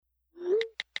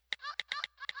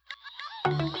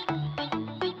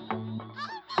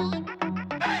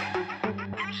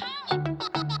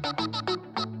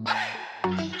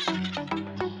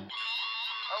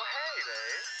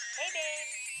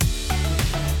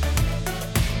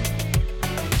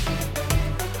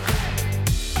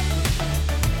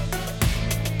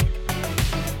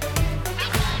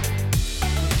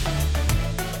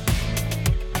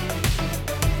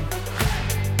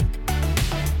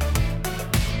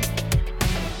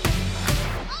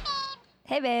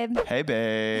Hey, babe. Hey,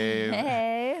 babe.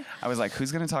 Hey. I was like,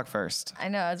 who's going to talk first? I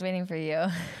know, I was waiting for you.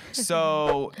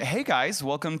 So, hey, guys.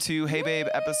 Welcome to Hey, Babe,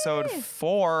 episode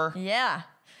 4. Yeah.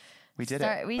 We did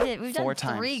it. We've done 4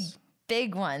 times. 3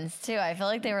 big ones, too. I feel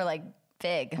like they were, like,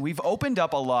 big. We've opened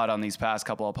up a lot on these past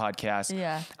couple of podcasts.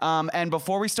 Yeah. And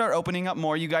before we start opening up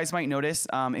more, you guys might notice,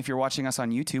 if you're watching us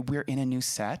on YouTube, we're in a new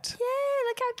set. Yay,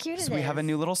 look how cute it is. So we have a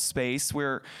new little space.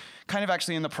 We're kind of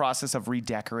actually in the process of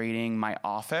redecorating my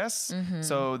office. Mm-hmm.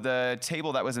 So the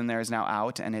table that was in there is now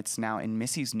out, and it's now in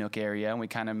Missy's Nook area. And we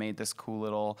kind of made this cool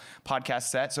little podcast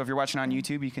set. So if you're watching on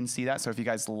YouTube, you can see that. So if you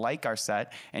guys like our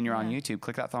set and you're on YouTube,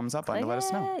 click that thumbs up button to let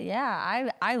us know. Yeah,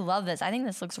 I love this. I think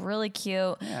this looks really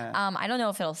cute. Yeah. I don't know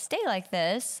if it'll stay like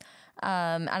this.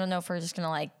 I don't know if we're just going to,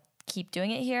 like, keep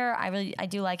doing it here. I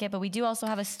do like it, but we do also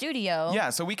have a studio. Yeah,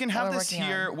 so we can have we're this working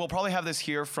here. on. We'll probably have this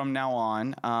here from now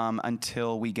on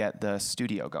until we get the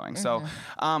studio going. So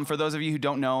for those of you who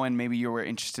don't know and maybe you were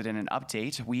interested in an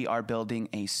update, we are building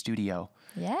a studio.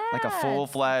 Yeah. Like a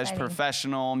full-fledged exciting.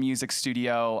 professional music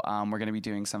studio. We're going to be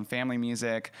doing some family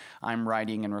music. I'm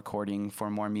writing and recording for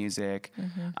more music.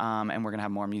 And we're going to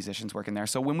have more musicians working there.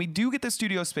 So when we do get the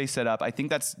studio space set up, I think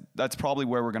that's probably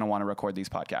where we're going to want to record these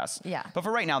podcasts. Yeah. But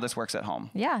for right now, this works at home.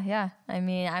 Yeah. I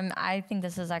mean, I think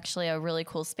this is actually a really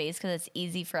cool space because it's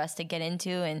easy for us to get into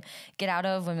and get out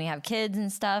of when we have kids and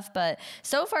stuff. But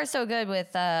so far, so good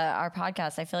with our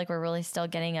podcast. I feel like we're really still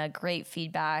getting a great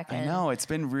feedback. I know. It's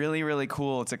been really, really cool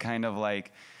to kind of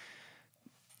like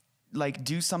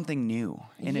do something new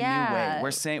in a new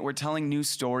way. We're telling new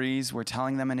stories. We're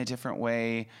telling them in a different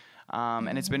way.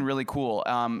 And it's been really cool.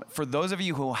 For those of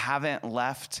you who haven't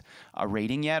left a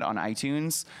rating yet on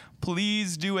iTunes,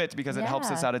 please do it because it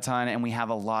helps us out a ton. And we have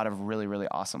a lot of really, really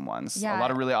awesome ones. Yeah. A lot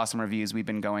of really awesome reviews. We've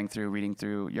been going through, reading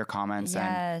through your comments,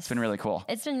 and it's been really cool.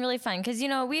 It's been really fun because, you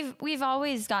know, we've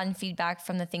always gotten feedback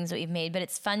from the things that we've made, but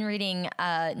it's fun reading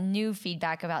new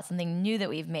feedback about something new that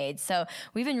we've made. So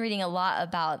we've been reading a lot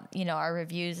about, you know, our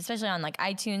reviews, especially on like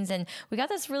iTunes. And we got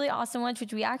this really awesome one,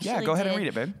 which we actually go ahead and read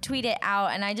it, babe. Tweet it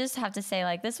out. And I just have to say,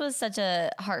 like, this was such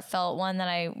a heartfelt one that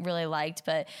I really liked,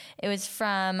 but it was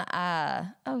from,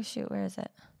 where is it?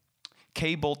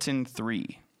 K Bolton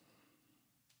 3.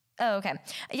 Oh, okay.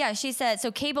 Yeah, she said,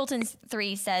 so Kay Bolton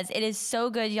 3 says, it is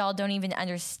so good y'all don't even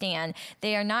understand.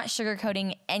 They are not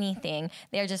sugarcoating anything.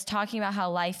 They are just talking about how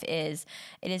life is.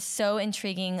 It is so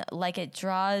intriguing, like it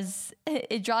draws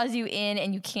you in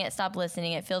and you can't stop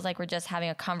listening. It feels like we're just having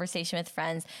a conversation with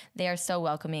friends. They are so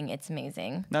welcoming. It's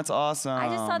amazing. That's awesome. I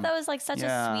just thought that was like such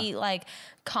a sweet like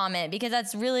comment because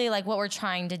that's really like what we're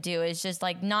trying to do is just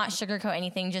like not sugarcoat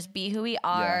anything, just be who we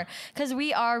are because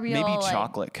we are real. Maybe like,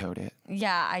 chocolate coat it.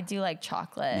 Yeah, I do like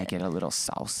chocolate. Make it a little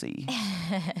saucy.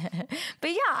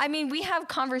 But yeah, I mean, we have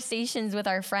conversations with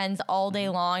our friends all day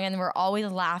long and we're always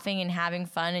laughing and having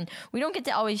fun. And we don't get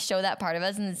to always show that part of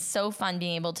us. And it's so fun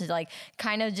being able to like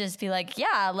kind of just be like,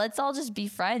 yeah, let's all just be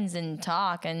friends and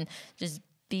talk and just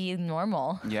be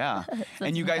normal. Yeah.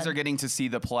 And you guys are getting to see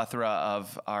the plethora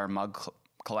of our mug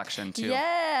collection too.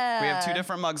 Yeah. We have 2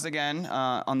 different mugs again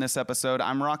on this episode.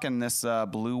 I'm rocking this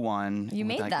blue one. You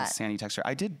made like that. A sandy texture.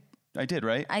 I did,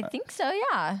 right? I think so,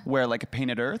 yeah. Where, like a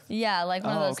painted earth? Yeah, like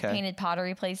one of those okay. painted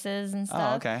pottery places and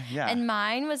stuff. Oh, okay, yeah. And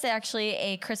mine was actually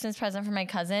a Christmas present for my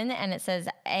cousin, and it says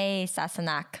A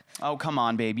Sassenach. Oh, come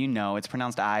on, babe. You know, it's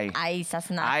pronounced I. I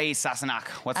Sassenach. I Sassenach.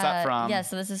 What's that from? Yeah,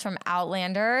 so this is from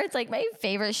Outlander. It's like my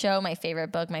favorite show, my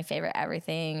favorite book, my favorite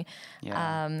everything.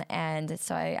 Yeah. And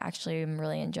so I actually am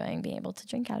really enjoying being able to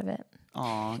drink out of it.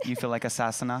 Aw, you feel like a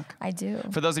Sassenach? I do.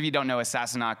 For those of you who don't know, a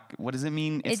Sassenach, what does it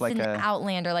mean? It's like an a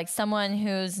Outlander, like someone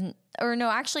who's, or no,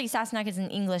 actually Sassenach is an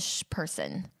English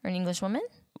person or an English woman.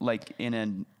 like in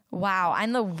a Wow,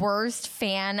 I'm the worst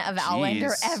fan of Outlander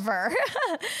Jeez. ever.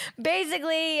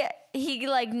 Basically, he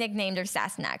like nicknamed her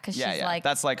Sassenach because she's like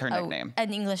that's like her nickname.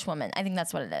 an English woman. I think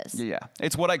that's what it is. Yeah.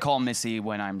 It's what I call Missy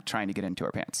when I'm trying to get into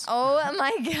her pants. Oh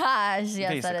my gosh,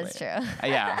 yes, that is Basically. true.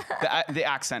 Yeah. The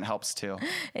accent helps too.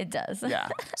 It does. Yeah.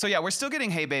 So yeah, we're still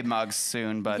getting Hey Babe mugs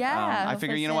soon, but Yeah, I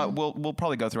figure hopefully you know what, soon. we'll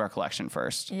probably go through our collection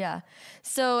first. Yeah.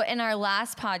 So in our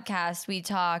last podcast, we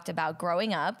talked about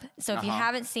growing up. So if you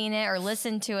haven't seen it or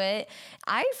listened to it,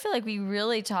 I feel like we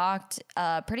really talked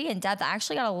pretty in depth. I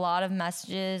actually got a lot of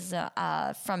messages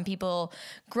from people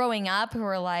growing up who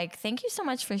were like, thank you so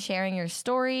much for sharing your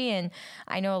story. And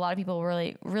I know a lot of people were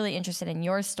really, really interested in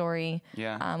your story,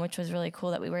 which was really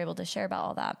cool that we were able to share about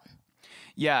all that.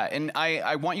 Yeah, and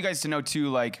I want you guys to know too,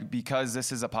 like, because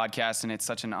this is a podcast and it's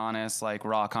such an honest, like,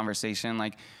 raw conversation,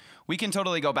 like, we can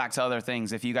totally go back to other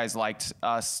things. If you guys liked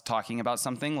us talking about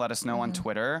something, let us know on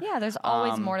Twitter. Yeah, there's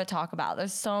always more to talk about.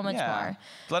 There's so much more.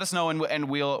 Let us know, and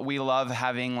we love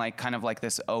having like kind of like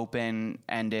this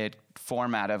open-ended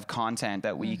format of content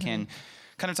that we can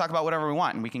kind of talk about whatever we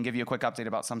want, and we can give you a quick update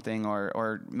about something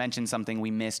or mention something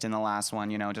we missed in the last one.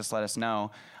 Just let us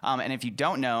know. And if you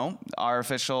don't know, our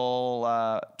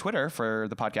official Twitter for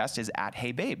the podcast is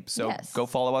 @HeyBabe. So go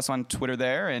follow us on Twitter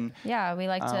there. And we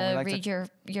like to read your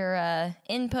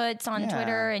inputs on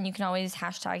Twitter, and you can always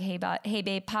hashtag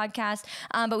HeyBabe podcast.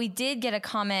 But we did get a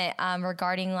comment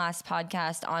regarding last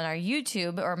podcast on our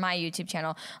YouTube, or my YouTube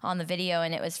channel, on the video,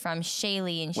 and it was from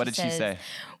Shaylee, and what did she say?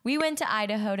 We went to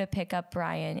Idaho to pick up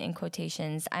Brian, in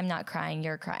quotations. I'm not crying,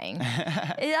 you're crying.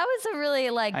 That was a really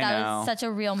was such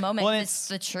a real moment. Well, it's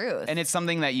the truth. And it's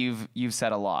something that you've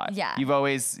said a lot. Yeah. You've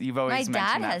always mentioned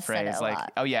that phrase. Said it a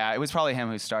lot. Oh yeah, it was probably him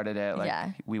who started it.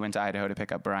 We went to Idaho to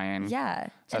pick up Brian. Yeah.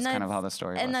 So that's kind of how the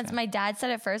story was. And that's my dad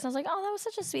said it first. I was like, oh, that was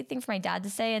such a sweet thing for my dad to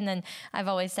say. And then I've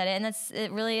always said it. And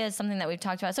it really is something that we've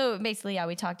talked about. So basically,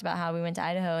 we talked about how we went to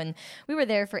Idaho and we were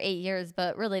there for 8 years.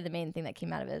 But really the main thing that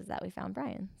came out of it is that we found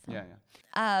Brian. So. Yeah.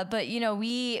 But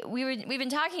we've been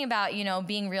talking about,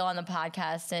 being real on the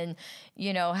podcast, and,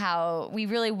 how we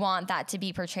really want that to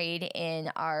be portrayed in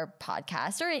our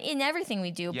podcast or in everything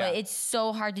we do. Yeah. But it's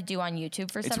so hard to do on YouTube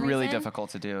for some reason. It's really difficult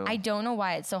to do. I don't know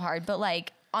why it's so hard, but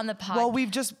on the podcast.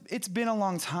 Well, it's been a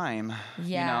long time.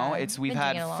 Yeah. We've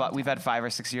had 5 or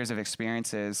 6 years of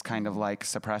experiences kind of like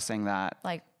suppressing that.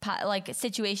 Like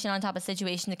situation on top of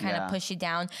situation to kind of push you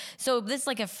down. So this is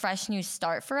like a fresh new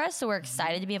start for us. So we're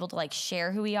excited to be able to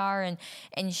share who we are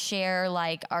and share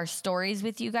our stories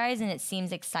with you guys. And it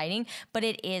seems exciting, but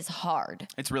it is hard.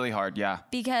 It's really hard. Yeah.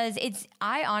 Because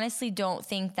I honestly don't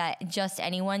think that just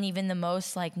anyone, even the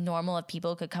most normal of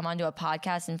people, could come onto a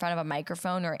podcast in front of a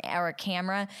microphone or a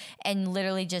camera and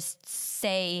literally just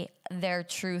say their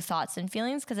true thoughts and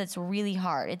feelings. Cause it's really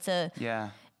hard.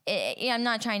 I'm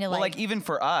not trying to even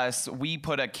for us, we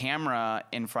put a camera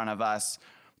in front of us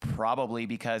probably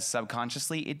because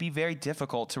subconsciously it'd be very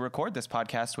difficult to record this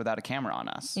podcast without a camera on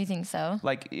us. You think so?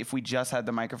 If we just had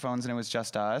the microphones and it was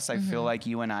just us, I feel like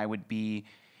you and I would be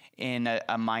in a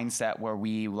mindset where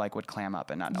we would clam up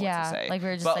and not know what to say. We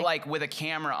were just with a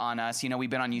camera on us, we've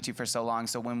been on YouTube for so long.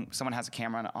 So when someone has a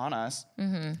camera on us,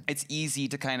 it's easy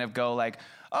to kind of go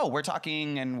oh, we're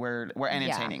talking and we're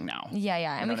entertaining now.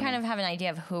 Yeah. And we kind of have an idea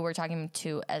of who we're talking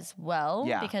to as well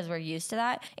because we're used to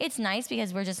that. It's nice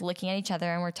because we're just looking at each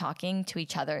other and we're talking to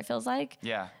each other, it feels like.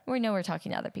 Yeah. We know we're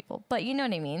talking to other people, but you know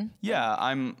what I mean?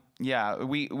 Yeah,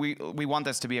 we want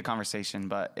this to be a conversation,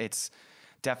 but it's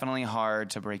definitely hard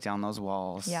to break down those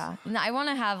walls. Yeah. No, I want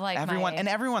to have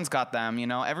everyone's got them,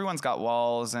 everyone's got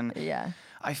walls, and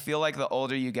I feel like the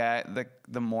older you get,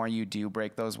 the more you do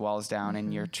break those walls down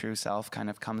and your true self kind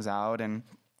of comes out, and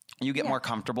you get more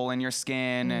comfortable in your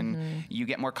skin and you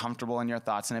get more comfortable in your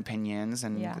thoughts and opinions,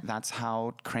 and that's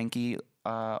how cranky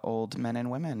old men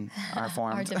and women are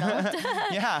formed. Are developed.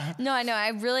 Yeah. No, I know.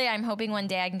 I'm hoping one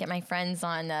day I can get my friends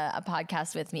on a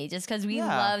podcast with me, just because we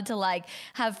love to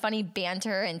have funny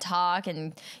banter and talk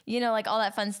and all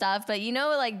that fun stuff. But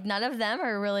none of them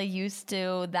are really used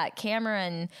to that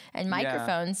camera and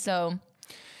microphones, so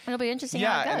it'll be interesting.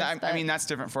 Yeah, how it goes, and I mean that's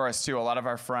different for us too. A lot of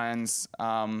our friends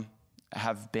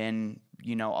have been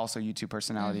also YouTube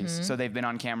personalities. So they've been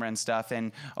on camera and stuff.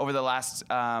 And over the last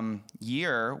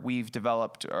year, we've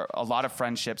developed a lot of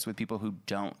friendships with people who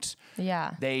don't.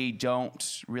 Yeah. They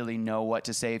don't really know what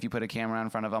to say if you put a camera in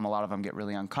front of them. A lot of them get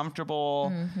really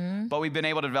uncomfortable. But we've been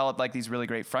able to develop these really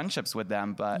great friendships with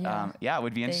them. But it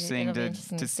would be interesting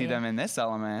to see them in this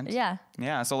element. Yeah.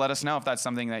 Yeah. So let us know if that's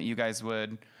something that you guys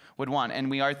would want. And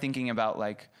we are thinking about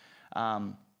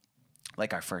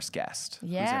our first guest.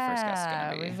 Yeah, who's our first guest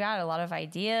gonna be? We've got a lot of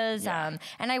ideas. And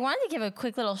I wanted to give a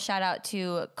quick little shout out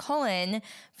to Cullen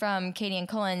from Katie and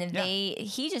Cullen.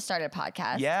 He just started a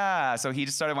podcast. Yeah, so he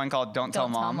just started one called Don't Tell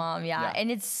Mom. Yeah,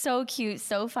 and it's so cute,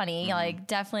 so funny.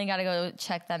 Definitely got to go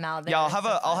check them out. Yeah,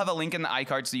 I'll have a link in the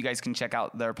iCard so you guys can check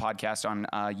out their podcast on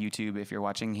YouTube if you're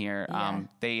watching here.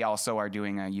 They also are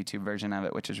doing a YouTube version of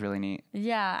it, which is really neat.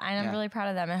 Yeah, and I'm really proud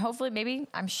of them. And hopefully,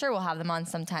 I'm sure we'll have them on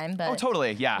sometime. But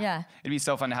totally. Yeah. It'd be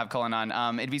so fun to have Cullen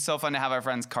on. It'd be so fun to have our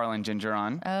friends Carl and Ginger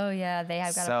on. Oh, yeah. They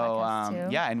have got a podcast,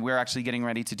 too. Yeah, and we're actually getting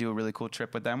ready to do a really cool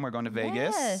trip with them. We're going to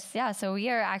Vegas. Yes. Yeah, so we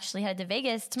are actually headed to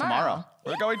Vegas tomorrow.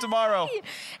 We're going tomorrow.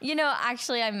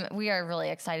 Actually, we are really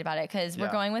excited about it because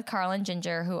we're going with Carl and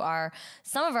Ginger, who are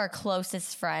some of our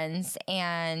closest friends.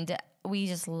 And we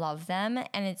just love them.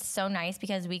 And it's so nice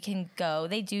because we can go,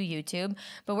 they do YouTube,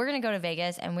 but we're going to go to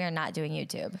Vegas and we are not doing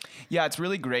YouTube. Yeah, it's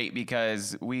really great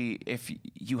because if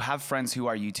you have friends who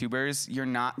are YouTubers, you're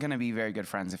not going to be very good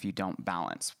friends if you don't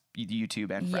balance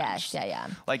YouTube and friends. Yes, yeah.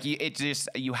 Like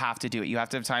you have to do it. You have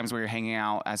to have times where you're hanging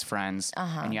out as friends,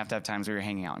 and you have to have times where you're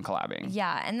hanging out and collabing.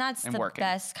 Yeah, and that's the working.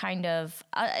 best kind of.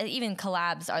 Even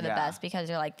collabs are the best because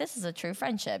you're like, this is a true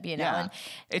friendship, you know. Yeah, and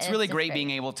it's really great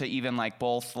being able to even like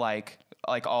both like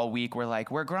all week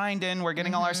we're grinding, we're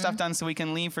getting all our stuff done so we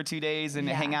can leave for 2 days and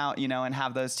hang out, you know, and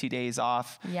have those 2 days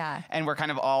off. Yeah. And we're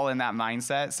kind of all in that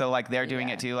mindset. So like they're doing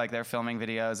it too, like they're filming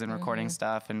videos and recording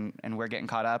stuff and we're getting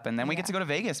caught up and then we get to go to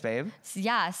Vegas, babe.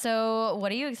 Yeah. So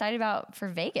what are you excited about for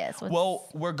Vegas? Well,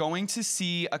 we're going to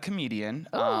see a comedian.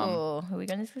 Oh, who are we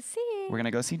going to see? We're going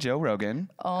to go see Joe Rogan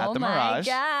at the my Mirage.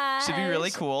 gosh. Should be really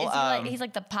cool. He's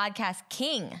like the podcast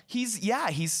king. He's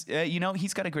he's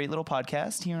got a great little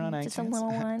podcast here on iTunes. Just a little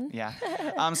one. Yeah.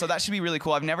 So that should be really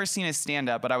cool. I've never seen his stand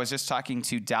up, but I was just talking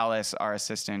to Dallas, our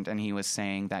assistant, and he was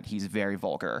saying that he's very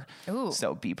vulgar. Ooh.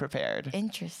 So be prepared.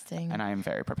 Interesting. And I am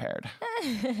very prepared.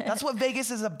 That's what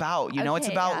Vegas is about. You know, it's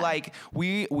Okay, about like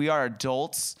we are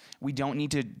adults. We don't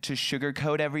need to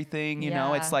sugarcoat everything. You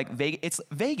know, it's like it's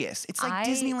Vegas. It's like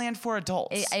Disneyland for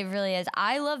adults. It really is.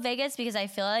 I love Vegas because I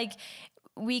feel like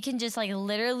we can just like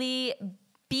literally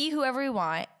be whoever we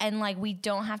want and like we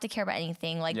don't have to care about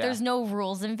anything. Like there's no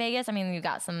rules in Vegas. I mean, we've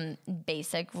got some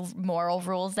basic moral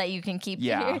rules that you can keep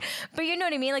here. But you know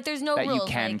what I mean? Like there's no that rules. you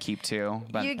can like, keep too,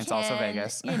 but it's also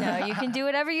Vegas. You know, you can do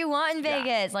whatever you want in Vegas.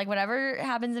 Yeah. Like whatever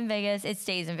happens in Vegas, it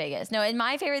stays in Vegas. No, and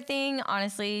my favorite thing,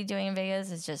 honestly, doing in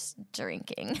Vegas is just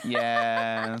drinking.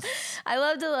 Yes. I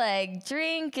love to like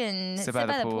drink and sit by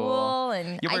the pool.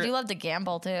 And I do love to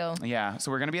gamble too. Yeah.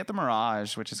 So we're going to be at the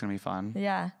Mirage, which is going to be fun.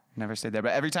 Yeah. Never stayed there,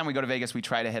 but every time we go to Vegas, we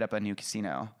try to hit up a new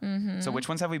casino. So which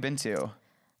ones have we been to?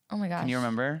 Oh my gosh. Can you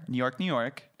remember? New York.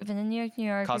 We've been to New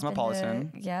York.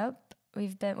 Cosmopolitan.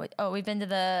 We've been to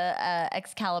the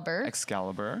Excalibur.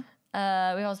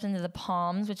 We've also been to the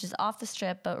Palms, which is off the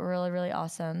strip, but really, really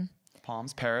awesome.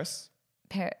 Palms. Paris.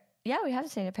 Yeah, we have to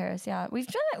stay at Paris. Yeah, we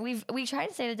try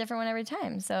to stay at a different one every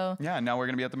time. So yeah, now we're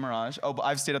gonna be at the Mirage. Oh, but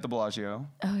I've stayed at the Bellagio.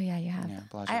 Oh yeah, you have. Yeah,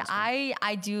 Bellagio.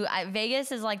 I do.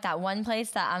 Vegas is like that one place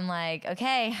that I'm like,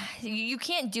 okay, you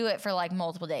can't do it for like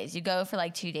multiple days. You go for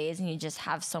like 2 days and you just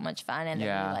have so much fun, and then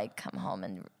you like come home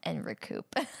and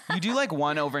recoup. You do like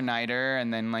one overnighter,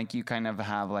 and then like you kind of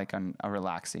have like a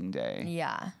relaxing day.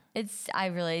 Yeah,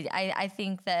 I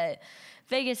think that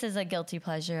Vegas is a guilty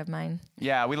pleasure of mine.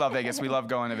 Yeah, we love Vegas. We love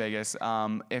going to Vegas.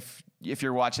 If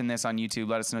you're watching this on YouTube,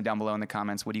 let us know down below in the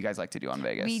comments. What do you guys like to do on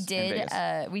Vegas?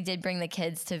 We did bring the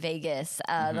kids to Vegas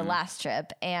the last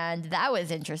trip, and that was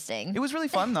interesting. It was really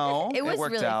fun though. It was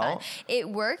worked really out. fun. It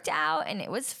worked out, and it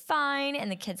was fine,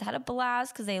 and the kids had a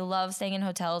blast because they love staying in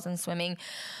hotels and swimming.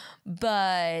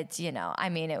 But, you know, I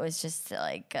mean, it was just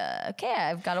like, okay,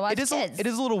 I've got to watch kids. It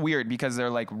is a little weird because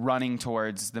they're like running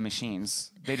towards the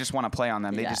machines. They just want to play on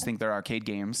them. They just think they're arcade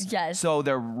games. Yes. So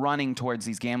they're running towards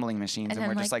these gambling machines, and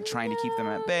we're just like trying to keep them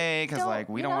at bay because like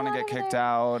we don't want to get kicked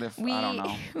out if I don't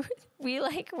know. We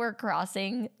like were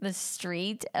crossing the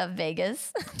street of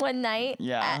Vegas one night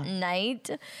at night,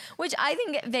 which I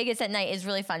think Vegas at night is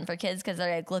really fun for kids because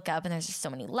they like look up and there's just so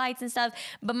many lights and stuff.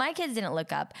 But my kids didn't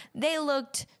look up; they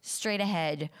looked straight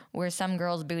ahead where some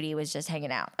girl's booty was just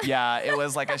hanging out. Yeah, it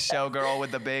was like a showgirl with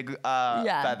the big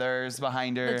feathers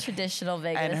behind her, the traditional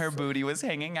Vegas, and her booty was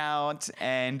hanging out,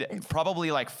 and probably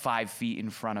like 5 feet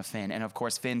in front of Finn, and of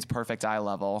course Finn's perfect eye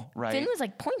level, right? Finn was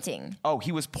like pointing. Oh,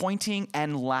 he was pointing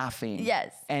and laughing.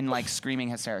 Yes. And like screaming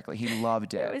hysterically. He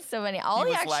loved it. It was so funny. All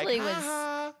he didn't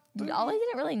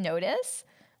really notice,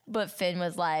 but Finn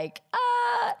was like,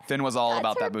 Finn was all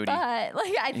about that booty. Butt.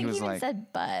 Like I think he even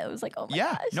said butt. It was like, oh my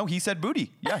gosh. No, he said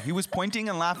booty. Yeah, he was pointing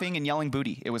and laughing and yelling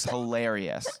booty. It was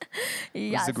hilarious.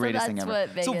 It was the greatest thing ever.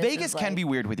 So Vegas can be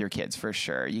weird with your kids for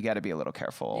sure. You got to be a little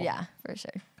careful. Yeah, for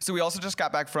sure. So we also just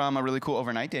got back from a really cool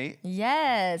overnight date.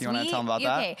 Yes. You want to tell them about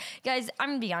that? Okay, guys, I'm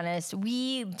gonna be honest.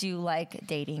 We do like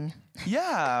dating.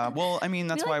 Yeah. Well, I mean,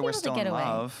 that's why we're still in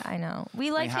love. I know.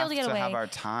 We like to be able to get away. We have our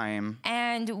time.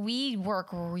 And we work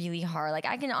really hard. Like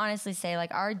I can honestly say,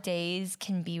 like our days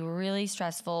can be really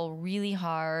stressful, really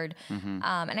hard. And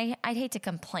I'd hate to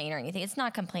complain or anything. It's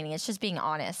not complaining. It's just being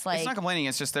honest. Like it's not complaining.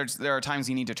 It's just there are times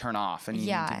you need to turn off and you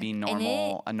need to be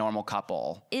normal, a normal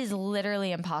couple. It is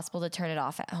literally impossible to turn it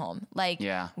off at home. Like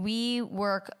we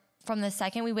work from the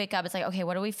second we wake up, it's like, okay,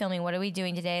 what are we filming? What are we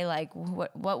doing today? Like,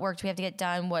 what work do we have to get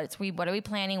done? What are we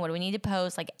planning? What do we need to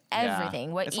post? Like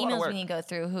everything. What emails we need to go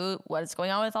through? What's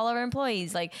going on with all of our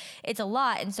employees? Like, it's a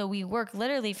lot. And so we work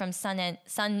literally from sun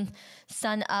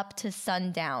up to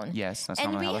sundown. Yes, that's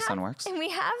normally how the sun works. And we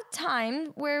have time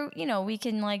where, we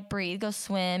can like breathe, go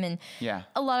swim, and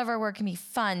a lot of our work can be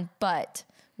fun, but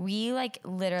we like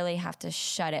literally have to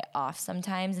shut it off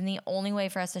sometimes. And the only way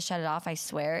for us to shut it off, I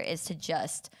swear, is to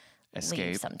just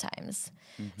leave sometimes.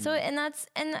 So, and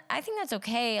I think that's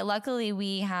okay. Luckily,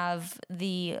 we have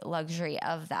the luxury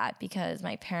of that because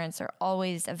my parents are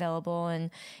always available and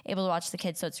able to watch the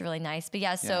kids. So it's really nice.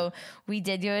 But so we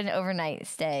did do an overnight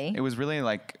stay. It was really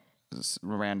like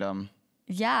random.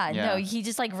 Yeah, no, he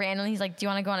just like randomly, he's like, do you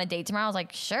want to go on a date tomorrow? I was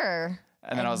like, sure.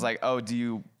 And then I was like, oh,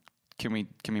 can we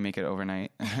make it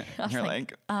overnight? You're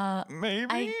like, maybe.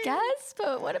 I guess,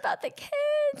 but what about the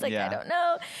kids? Like, I don't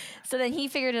know. So then he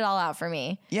figured it all out for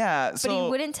me. Yeah. But he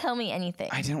wouldn't tell me anything.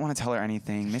 I didn't want to tell her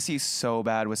anything. Missy's so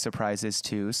bad with surprises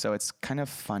too. So it's kind of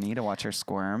funny to watch her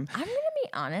squirm. I'm going to be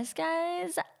honest,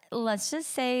 guys. Let's just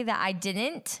say that I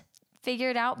didn't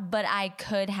figure it out, but I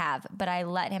could have. But I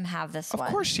let him have this one.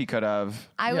 Of course she could have.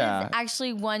 I was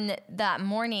actually that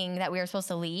morning that we were supposed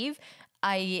to leave.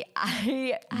 I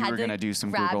had to do some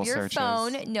grab Google your searches.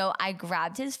 phone. No, I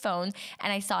grabbed his phone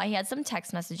and I saw he had some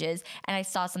text messages and I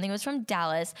saw something was from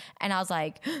Dallas and I was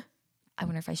like, I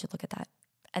wonder if I should look at that.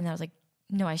 And then I was like,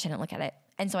 no, I shouldn't look at it.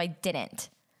 And so I didn't.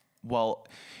 Well,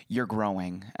 you're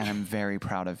growing, and I'm very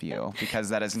proud of you because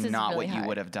that is not really what you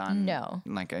would have done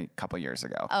like a couple years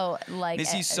ago. Oh, like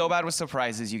Missy's so bad with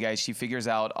surprises, you guys. She figures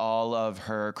out all of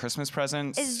her Christmas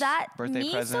presents. Is that birthday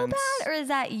me presents. so bad, or is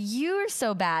that you're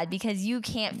so bad because you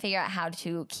can't figure out how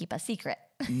to keep a secret?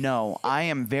 No, I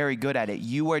am very good at it.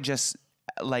 You are just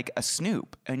like a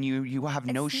snoop, and you have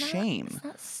no shame. It's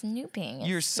not snooping.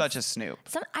 You're such a snoop.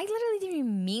 I literally didn't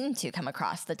even mean to come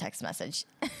across the text message,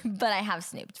 but I have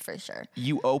snooped for sure.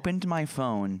 You opened my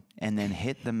phone and then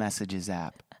hit the messages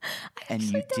app. And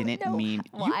you didn't mean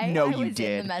you know you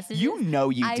did. You know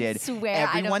you did. I swear.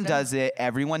 Everyone does it.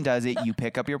 Everyone does it. You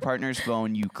pick up your partner's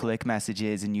phone, you click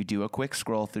messages, and you do a quick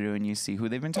scroll through, and you see who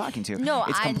they've been talking to. No,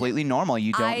 it's completely normal.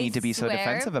 You don't need to be so swear,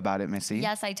 defensive about it, Missy.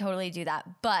 Yes, I totally do that,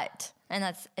 but.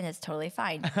 And it's totally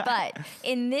fine. But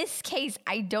in this case,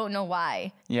 I don't know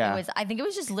why. Yeah. I think it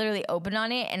was just literally open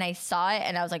on it and I saw it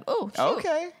and I was like, oh, shoot.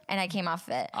 Okay. And I came off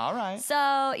of it. All right. So,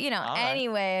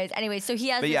 Right. anyways, so he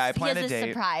has this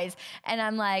surprise and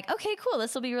I'm like, okay, cool.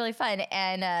 This will be really fun.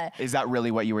 And is that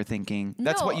really what you were thinking?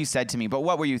 That's what you said to me, but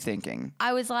what were you thinking?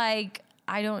 I was like,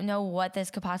 I don't know what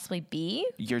this could possibly be.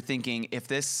 You're thinking, if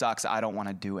this sucks, I don't want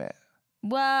to do it.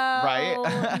 Well,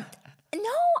 right? No,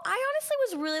 I honestly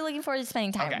was really looking forward to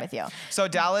spending time with you. So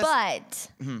Dallas, but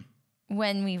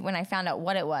when I found out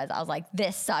what it was, I was like,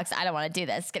 "This sucks. I don't want to do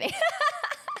this." Kidding.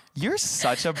 You're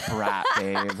such a brat,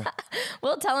 babe.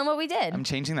 Well, tell him what we did. I'm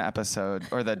changing the episode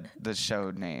or the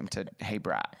show name to Hey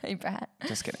Brat. Hey Brat.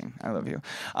 Just kidding. I love you.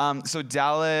 So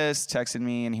Dallas texted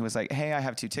me and he was like, "Hey, I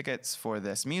have 2 tickets for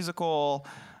this musical.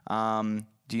 Do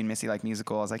you and Missy like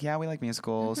musicals?" I was like, "Yeah, we like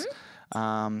musicals."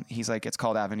 He's like, "It's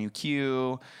called Avenue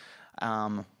Q."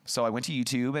 So I went to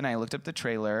YouTube and I looked up the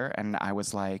trailer and I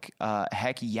was like,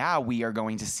 heck yeah, we are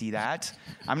going to see that.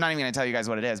 I'm not even going to tell you guys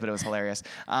what it is, but it was hilarious.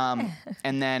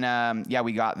 And then,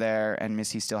 we got there and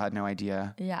Missy still had no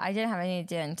idea. Yeah, I didn't have any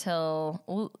idea until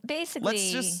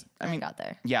basically I got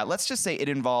there. Yeah, let's just say it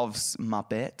involves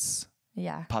Muppets.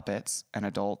 Yeah. Puppets and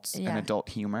adults and adult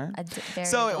humor.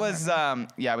 So it was,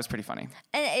 it was pretty funny.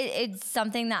 And it's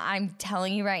something that I'm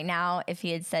telling you right now. If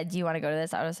he had said, "Do you want to go to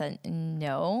this?" I would have said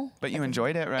no. But you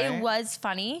enjoyed it, right? It was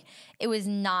funny. It was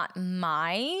not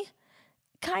my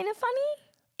kind of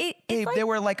funny. Babe, there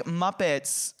were like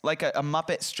Muppets, like a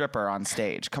Muppet stripper on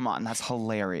stage. Come on, that's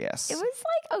hilarious. It was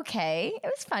like, okay. It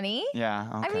was funny. Yeah,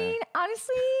 okay. I mean,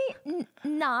 honestly,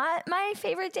 not my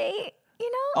favorite date.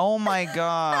 Oh my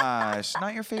gosh.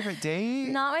 Not your favorite date?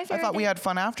 Not my favorite I thought we had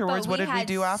fun afterwards. What did we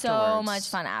do afterwards? So much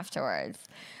fun afterwards.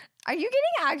 Are you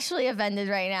getting actually offended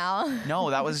right now? No,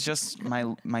 that was just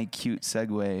my cute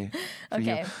segue for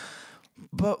okay. you.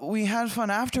 But we had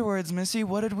fun afterwards, Missy.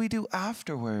 What did we do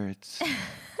afterwards?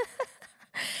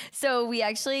 So we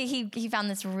actually, he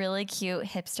found this really cute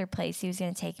hipster place he was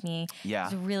going to take me. Yeah. I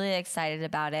was really excited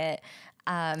about it.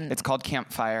 It's called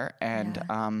Campfire,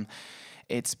 and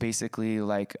it's basically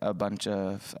like a bunch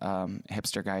of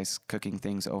hipster guys cooking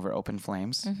things over open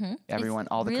flames. Mm-hmm.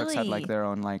 All the cooks had like their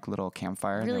own like little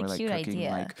campfire, and they were like cooking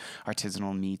like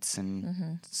artisanal meats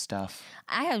and stuff.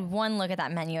 I had one look at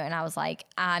that menu, and I was like,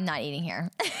 I'm not eating here.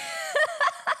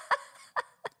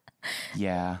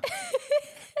 Yeah.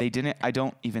 They didn't. I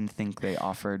don't even think they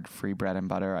offered free bread and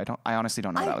butter. I honestly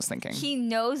don't know what I was thinking. He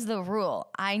knows the rule.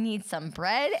 I need some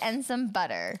bread and some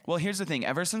butter. Well, here's the thing.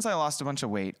 Ever since I lost a bunch of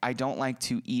weight, I don't like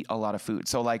to eat a lot of food.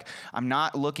 So like, I'm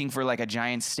not looking for like a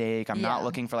giant steak. I'm not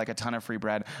looking for like a ton of free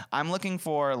bread. I'm looking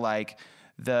for like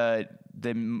the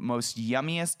most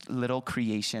yummiest little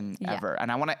creation ever.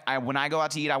 And when I go out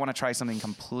to eat, I want to try something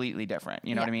completely different.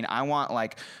 You know what I mean? I want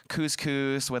like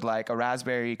couscous with like a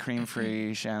raspberry creme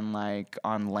fraiche and like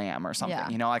on lamb or something.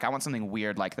 You know, like I want something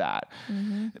weird like that.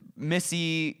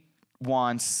 Missy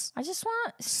wants I just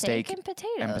want steak and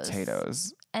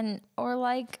potatoes. Or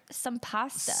like some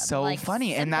pasta. So like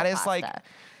funny. And that is like,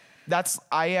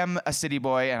 I am a city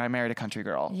boy and I married a country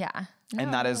girl. Yeah.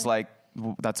 And that is like,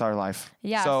 that's our life.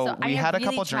 Yeah. So we had a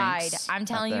couple tried. drinks. I'm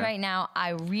telling you right now,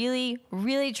 I really,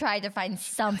 really tried to find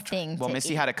something Well,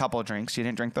 Missy had a couple drinks. She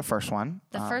didn't drink the first one.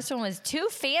 The first one was too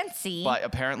fancy. But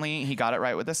apparently he got it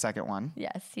right with the second one.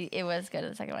 Yes, it was good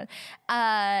at the second one.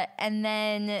 And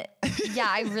then,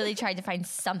 I really tried to find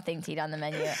something to eat on the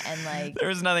menu. And like, there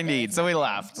was nothing to eat. So we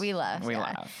left. We left.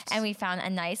 And we found a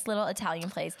nice little Italian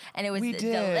place. And it was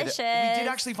delicious. We did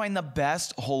actually find the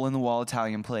best hole in the wall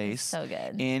Italian place. So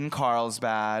good. In Carlsbad.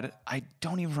 I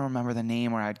don't even remember the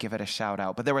name, or I'd give it a shout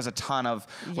out. But there was a ton of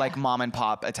like mom and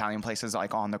pop Italian places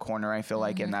like on the corner. I feel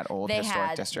like in that old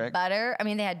historic district. Butter. I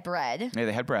mean, they had bread. Yeah,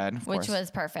 they had bread, which was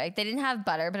perfect. They didn't have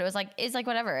butter, but it's like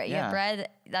whatever. You have bread.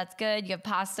 That's good. You have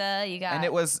pasta. You got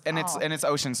it's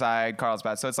Oceanside,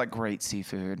 Carlsbad, so it's like great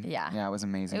seafood. Yeah, it was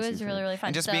amazing. It was seafood. really, really fun.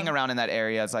 And just being around in that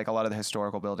area, it's like a lot of the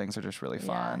historical buildings are just really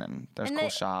fun, and there's cool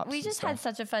shops. We just had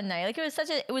such a fun night. Like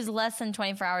it was less than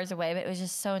 24 hours away, but it was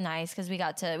just so nice because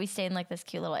we stayed in like this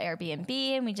cute little Airbnb,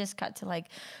 and we just got to like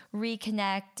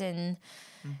reconnect and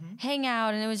hang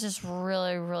out, and it was just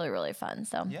really, really, really fun.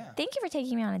 So thank you for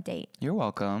taking me on a date. You're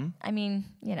welcome. I mean,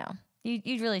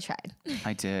 you really tried.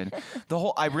 I did.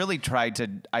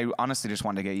 I honestly just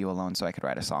wanted to get you alone so I could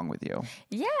write a song with you.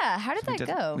 Yeah. How did that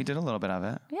go? We did a little bit of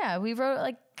it. Yeah. We wrote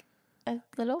like a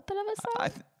little bit of a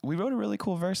song. We wrote a really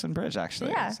cool verse and bridge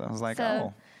actually. Yeah. So I was like,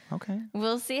 okay.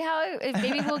 We'll see how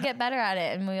maybe we'll get better at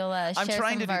it, and we'll share I'm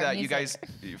trying to do that. Music. You guys,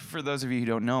 for those of you who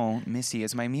don't know, Missy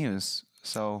is my muse.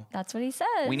 So that's what he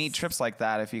says. We need trips like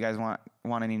that if you guys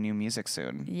want any new music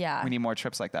soon. Yeah. We need more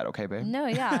trips like that, okay, babe? No,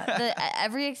 yeah.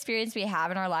 Every experience we have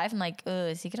in our life, I'm like,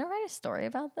 is he gonna write a story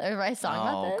about this or write a song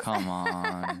about this? Oh, come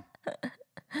on.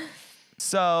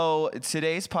 So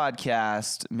today's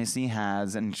podcast, Missy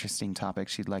has an interesting topic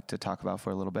she'd like to talk about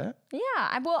for a little bit. Yeah.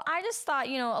 I just thought,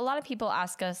 a lot of people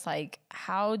ask us like,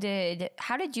 how did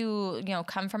you,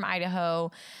 come from Idaho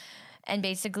and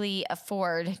basically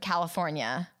afford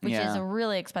California, which is a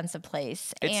really expensive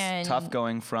place. It's tough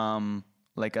going from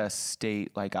like a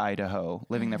state like Idaho,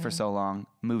 living there for so long,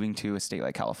 moving to a state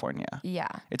like California. Yeah.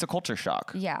 It's a culture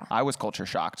shock. Yeah. I was culture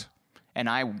shocked. And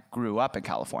I grew up in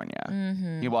California.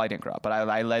 Well, I didn't grow up, but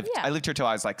I lived here till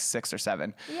I was like 6 or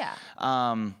 7. Yeah.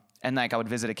 And like I would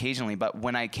visit occasionally, but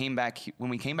when we came back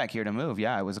here to move,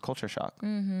 it was a culture shock.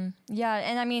 Yeah,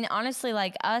 and I mean honestly,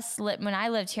 like when I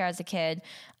lived here as a kid,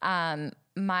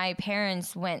 my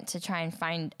parents went to try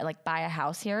and buy a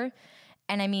house here,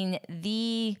 and I mean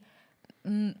the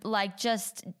like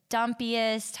just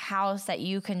dumpiest house that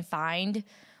you can find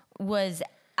was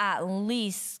at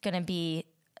least gonna be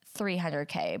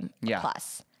 $300K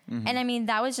plus. And I mean,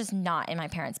 that was just not in my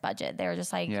parents' budget. They were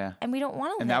just like, and we don't want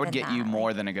to live in that. And that would get you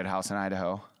more than a good house in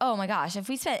Idaho. Oh my gosh. If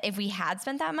we had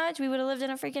spent that much, we would have lived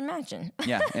in a freaking mansion.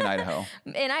 Yeah, in Idaho.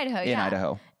 In Idaho, In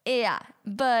Idaho. Yeah,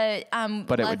 but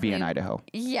it would be in Idaho.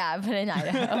 Yeah, but in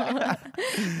Idaho.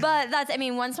 But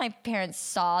once my parents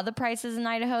saw the prices in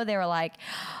Idaho, they were like,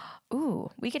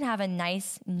 ooh, we can have a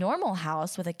nice normal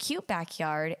house with a cute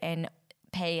backyard and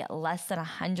pay less than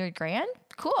 $100,000.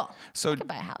 Cool. So I could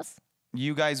buy a house.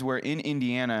 You guys were in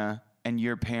Indiana, and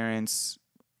your parents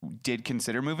did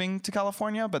consider moving to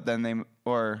California, but then did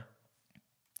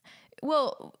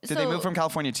they move from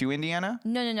California to Indiana?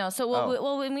 No.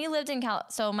 So when we lived in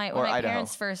when my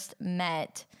parents first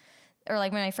met, or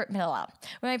like when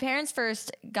my parents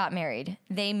first got married,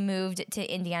 they moved to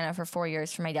Indiana for 4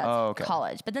 years for my dad's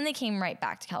college, but then they came right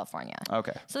back to California.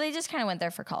 Okay. So they just kind of went there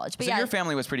for college. But so your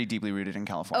family was pretty deeply rooted in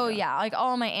California. Oh yeah. Like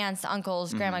all my aunts,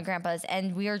 uncles, grandpas.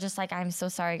 And we were just like, I'm so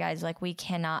sorry guys. Like we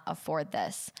cannot afford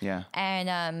this. Yeah.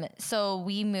 And, so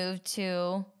we moved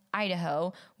to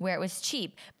Idaho where it was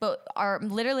cheap, but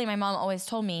literally my mom always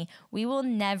told me we will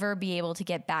never be able to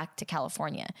get back to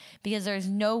California because there's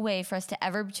no way for us to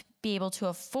ever be able to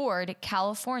afford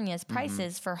California's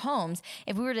prices for homes.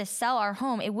 If we were to sell our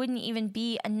home, it wouldn't even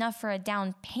be enough for a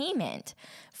down payment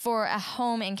for a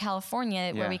home in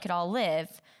California where we could all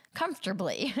live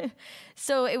comfortably.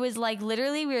 So it was like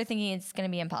literally we were thinking it's going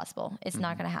to be impossible. It's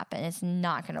not going to happen. It's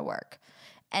not going to work.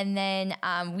 And then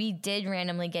we did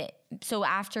randomly so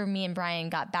after me and Brian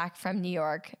got back from New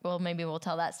York, well, maybe we'll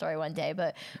tell that story one day,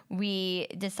 but we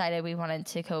decided we wanted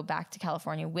to go back to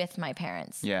California with my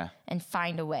parents. Yeah. And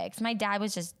find a way. Because my dad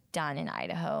was just done in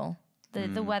Idaho.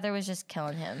 The weather was just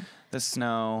killing him. The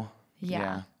snow.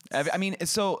 Yeah. I mean,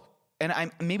 so,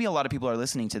 and maybe a lot of people are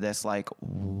listening to this, like,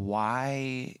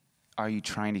 why are you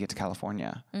trying to get to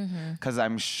California? Because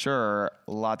I'm sure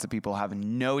lots of people have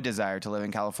no desire to live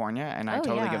in California, and I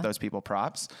totally give those people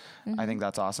props. I think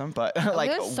that's awesome. But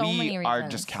like, so we are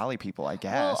just Cali people, I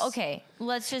guess. Well, okay,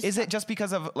 let's just. Is it just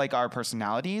because of like our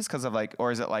personalities? Because of like,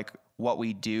 or is it like what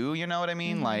we do? You know what I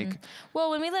mean? Like,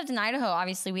 well, when we lived in Idaho,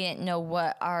 obviously we didn't know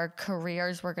what our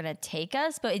careers were going to take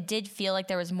us, but it did feel like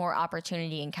there was more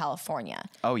opportunity in California.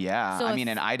 oh yeah. So I mean,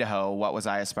 in Idaho, what was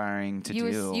I aspiring to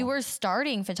do? You were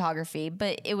starting photography,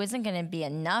 but it wasn't going to be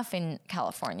enough in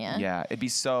California. Yeah, it'd be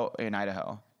so in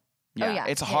Idaho. Yeah, yeah.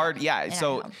 it's hard. Yeah,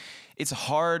 so Idaho. it's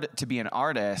hard to be an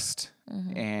artist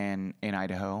in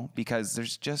Idaho because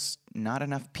there's just not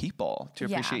enough people to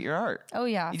appreciate your art. Oh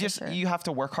yeah, You have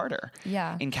to work harder.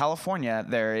 Yeah. In California,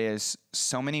 there is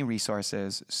so many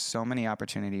resources, so many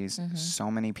opportunities, so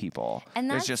many people.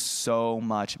 And there's just so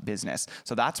much business.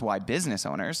 So that's why business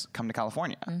owners come to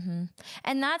California.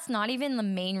 And that's not even the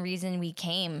main reason we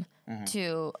came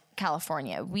to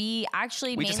California. We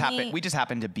actually We just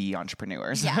happen to be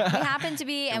entrepreneurs. Yeah, we happened to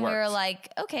be, and we were works.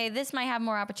 like, okay, this might have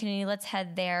more opportunity. Let's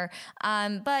head there.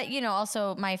 But you know,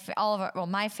 also my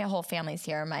whole family's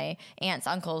here. My aunts,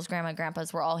 uncles, grandma,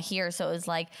 grandpas were all here. So it was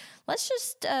like, let's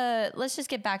just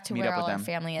get back to Meet where up with all our them.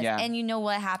 family is. Yeah. And you know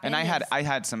what happened? And I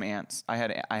had some aunts. I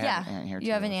had an aunt here too.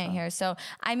 You have an aunt here. So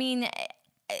I mean,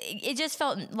 it just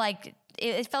felt like.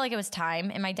 It felt like it was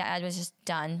time, and my dad was just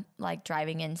done like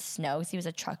driving in snow because he was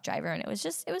a truck driver, and it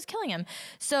was killing him.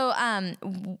 So,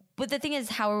 but the thing is,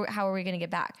 how are we going to get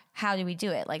back? How do we do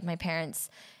it? Like my parents,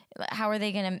 how are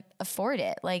they going to afford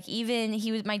it? Like even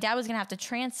my dad was going to have to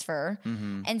transfer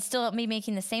and still be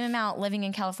making the same amount living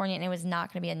in California, and it was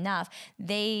not going to be enough.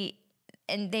 They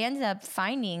ended up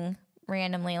finding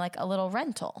randomly like a little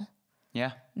rental.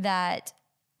 Yeah. That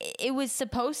it was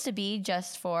supposed to be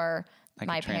just for Like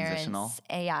my a transitional.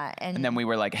 parents. Yeah. And then we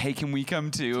were like, hey, can we come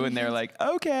too? And they're like,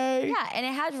 okay. Yeah, and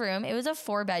it had room. It was a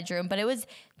 4-bedroom, but it was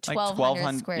Like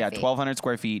 1,200 square feet. 1,200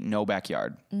 square feet, no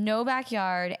backyard. No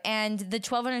backyard, and the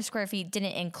 1,200 square feet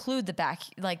didn't include the back,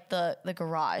 like the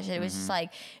garage. It was just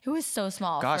like, it was so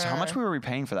small. Gosh, how much were we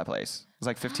paying for that place? It was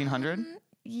like 1,500?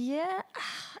 Yeah,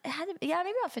 it had to, maybe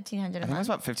about 1,500 I think it was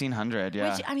about 1,500,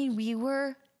 yeah. Which, I mean, we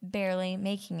were barely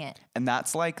making it. And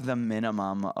that's like the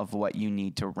minimum of what you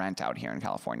need to rent out here in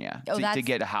California to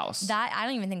get a house. That I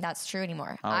don't even think that's true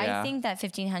anymore. I think that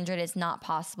 1,500 is not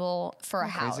possible for a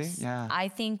house. Crazy? Yeah. I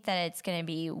think that it's going to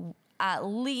be at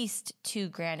least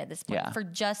 $2,000 at this point for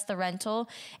just the rental,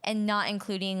 and not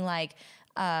including like,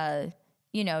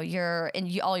 you know,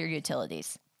 all your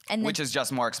utilities. And which is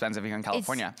just more expensive here in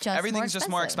California. Everything's just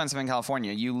more expensive in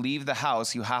California. You leave the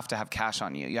house, you have to have cash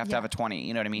on you. You have to have a 20.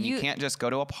 You know what I mean? You can't just go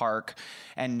to a park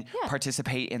and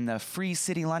participate in the free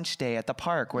city lunch day at the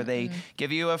park where they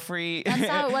give you a free That's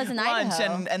how it was in lunch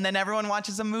Idaho. and then everyone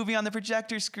watches a movie on the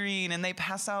projector screen and they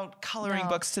pass out coloring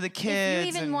books to the kids.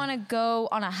 If you even want to go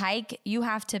on a hike, you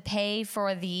have to pay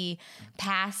for the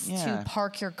pass to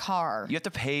park your car. You have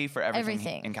to pay for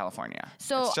everything in California.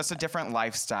 So it's just a different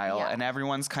lifestyle and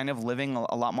everyone's kind of living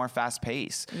a lot more fast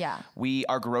paced. Yeah.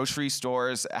 Our grocery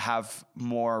stores have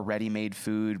more ready-made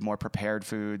food, more prepared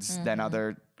foods than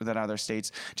other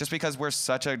states, just because we're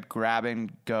such a grab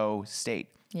and go state.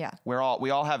 Yeah. We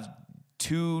all have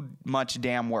too much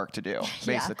damn work to do,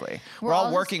 basically. We're We're all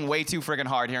all working way too friggin'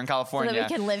 hard here in California. So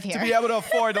that we can live here. To be able to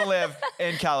afford to live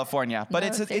in California. But No,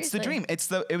 it's the seriously. dream. It's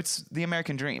the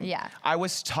American dream. Yeah. I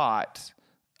was taught,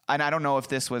 and I don't know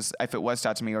if it was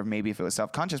taught to me or maybe if it was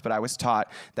self-conscious, but I was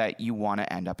taught that you want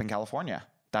to end up in California.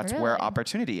 That's where Really?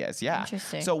 opportunity is. Yeah.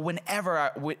 Interesting. So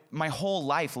whenever my whole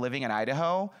life living in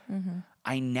Idaho,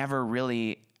 I never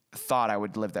really thought I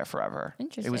would live there forever. It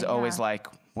was Interesting, always yeah. like,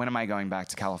 when am I going back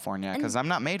to California? Because I'm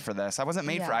not made for this. I wasn't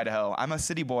made for Yeah. Idaho. I'm a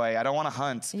city boy. I don't want to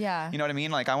hunt. Yeah. You know what I mean?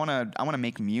 Like I want to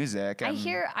make music. I And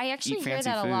actually eat hear fancy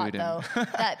that a lot food though. and-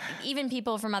 That even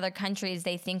people from other countries,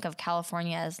 they think of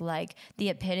California as like the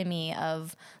epitome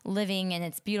of living in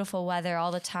its beautiful weather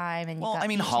all the time. And Well, I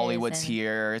mean, Hollywood's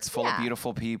here. It's full of Yeah.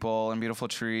 beautiful people and beautiful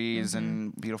trees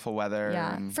and beautiful weather.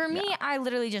 Yeah. And, For me, I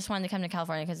literally just wanted to come to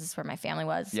California because it's where my family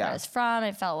was. Where Yeah. I was from.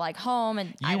 It felt like home.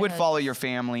 And you would Idaho's- follow your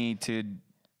family to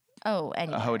Oh,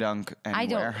 anywhere. Hodunk I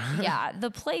anywhere. don't. Yeah, the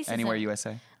places. Anywhere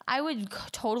USA. I would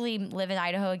totally live in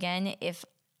Idaho again if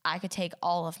I could take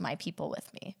all of my people with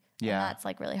me. Yeah. And that's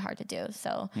like really hard to do.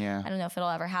 So I don't know if it'll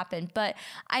ever happen. But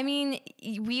I mean,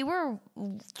 we were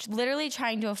literally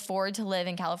trying to afford to live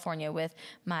in California with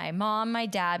my mom, my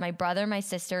dad, my brother, my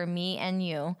sister, me, and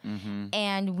you. Mm-hmm.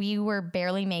 And we were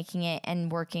barely making it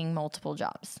and working multiple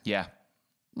jobs. Yeah.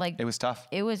 Like it was tough.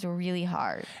 It was really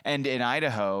hard. And in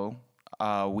Idaho,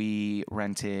 we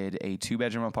rented a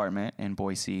 2-bedroom apartment in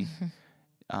Boise.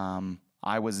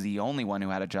 I was the only one who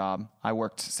had a job. I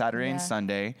worked Saturday and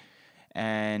Sunday.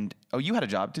 And you had a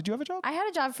job. Did you have a job? I had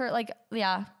a job for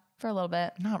for a little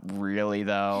bit. Not really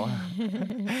though.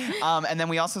 And then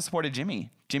we also supported Jimmy.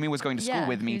 Jimmy was going to school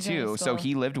with me too. So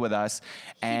he lived with us.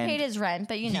 And he paid his rent,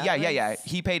 but you know.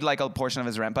 He paid like a portion of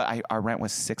his rent, but our rent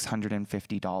was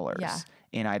 $650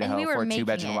 in Idaho for a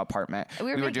 2-bedroom apartment.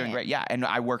 We were doing great. Yeah. And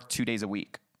I worked 2 days a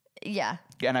week. Yeah.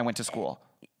 And I went to school.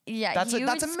 Yeah, that's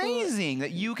amazing that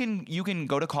you can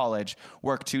go to college,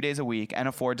 work 2 days a week, and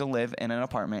afford to live in an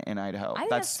apartment in Idaho. I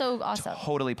think that's so awesome.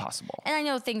 Totally possible. And I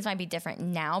know things might be different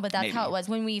now, but that's how it was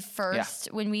when we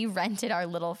when we rented our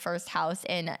little first house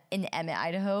in Emmett,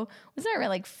 Idaho. Was our rent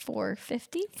like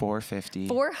 $450?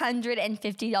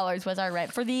 $450 was our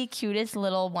rent for the cutest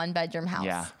little 1-bedroom house.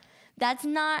 Yeah. That's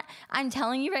not, I'm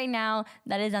telling you right now,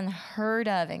 that is unheard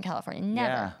of in California.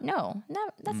 Never. Yeah. No,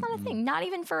 that's not a thing. Not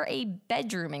even for a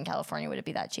bedroom in California would it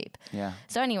be that cheap. Yeah.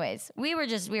 So anyways, we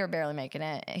were barely making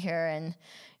it here. And,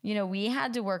 you know, we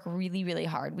had to work really, really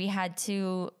hard. We had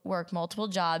to work multiple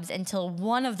jobs until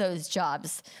one of those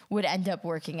jobs would end up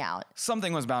working out.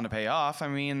 Something was bound to pay off. I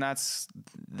mean, that's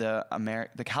the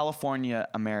California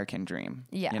American dream.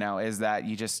 Yeah. You know, is that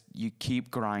you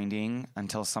keep grinding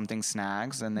until something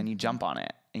snags and then you jump on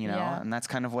it, you know, and that's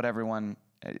kind of what everyone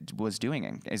is doing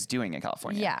in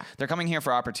California. Yeah. They're coming here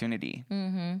for opportunity.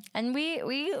 Mm-hmm. And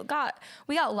we got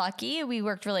lucky. We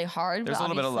worked really hard. There's a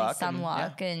little bit of luck. Some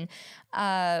luck. And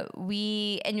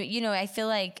you know, I feel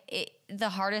like the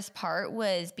hardest part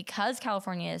was because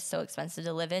California is so expensive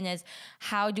to live in is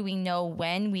how do we know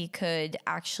when we could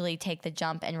actually take the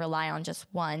jump and rely on just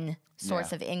one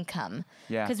source of income?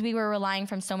 Yeah. Because we were relying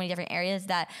from so many different areas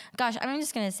that, gosh, I'm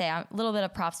just going to say a little bit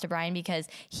of props to Brian because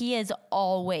he has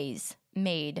always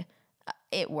made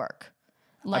it work.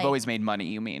 Like, I've always made money,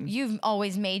 you mean? You've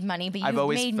always made money, but you've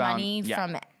made money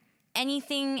from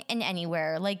anything and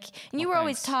anywhere. Like, and you were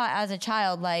always taught as a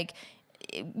child, like,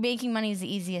 making money is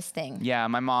the easiest thing. Yeah,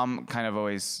 my mom kind of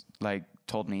always, like,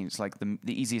 told me, it's like the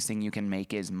easiest thing you can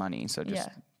make is money, so just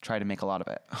try to make a lot of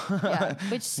it. Yeah,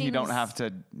 which seems... You don't have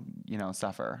to, you know,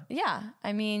 suffer. Yeah,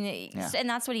 I mean, and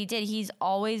that's what he did. He's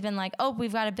always been like, oh,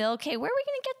 we've got a bill. Okay, where are we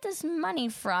going to get this money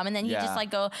from? And then he just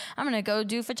like go, I'm going to go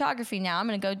do photography now. I'm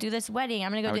going to go do this wedding.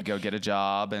 I'm going to go get a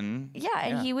job and... Yeah,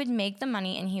 and he would make the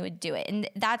money and he would do it. And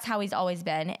that's how he's always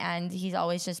been. And he's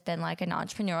always just been like an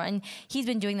entrepreneur. And he's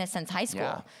been doing this since high school.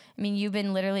 Yeah. I mean, you've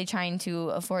been literally trying to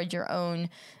afford your own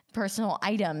personal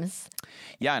items.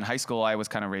 Yeah, in high school I was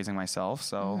kind of raising myself,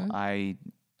 so I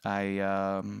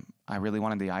really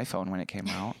wanted the iPhone when it came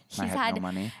out. I had no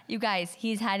money. You guys,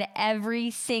 he's had every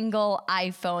single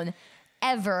iPhone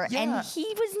ever, and he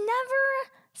was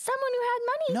never someone who had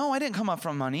money. No, I didn't come up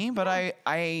from money, but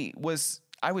I was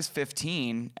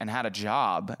 15 and had a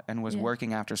job and was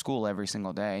working after school every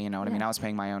single day. You know what I mean? I was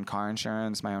paying my own car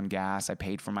insurance, my own gas. I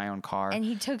paid for my own car. And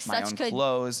he took such good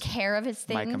care of his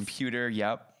things. My computer, He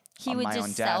would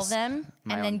just sell them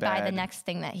and then buy the next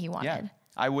thing that he wanted. Yeah.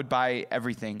 I would buy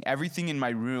everything. Everything in my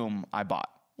room I bought.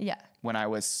 Yeah. When I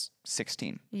was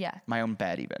 16. Yeah. My own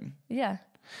bed even. Yeah.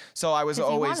 So I was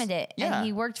always... He wanted it and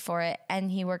he worked for it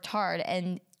and he worked hard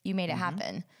and you made it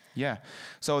happen. Yeah.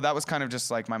 So that was kind of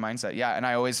just like my mindset. Yeah. And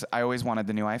I always wanted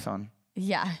the new iPhone.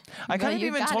 Yeah. I kind of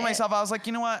even told myself, I was like,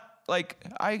 you know what? Like,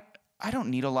 I don't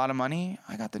need a lot of money.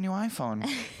 I got the new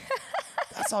iPhone.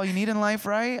 That's all you need in life,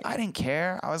 right? I didn't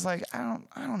care. I was like, I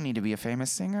don't need to be a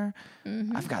famous singer.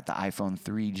 I've got the iPhone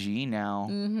 3G now.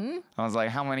 I was like,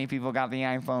 how many people got the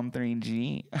iPhone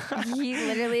 3G? He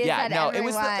literally said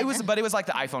everyone. It was like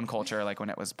the iPhone culture, like when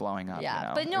it was blowing up. Yeah, you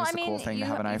know? But no, I mean,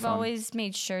 you've always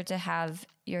made sure to have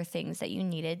your things that you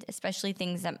needed, especially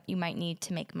things that you might need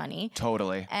to make money.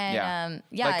 Totally. And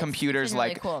like computers,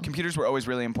 really cool. Computers were always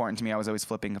really important to me. I was always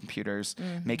flipping computers,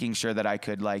 making sure that I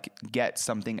could like get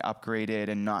something upgraded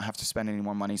and not have to spend any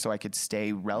more money so I could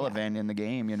stay relevant in the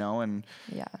game, you know, and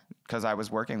because I was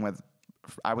working with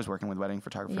I was working with wedding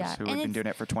photographers who had been doing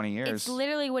it for 20 years. It's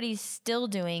literally what he's still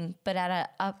doing, but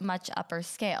at a much upper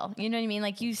scale. You know what I mean?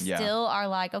 Like you still are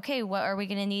like, okay, what are we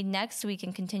going to need next so we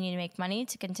can continue to make money,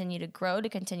 to continue to grow, to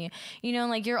continue, you know,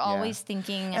 like you're always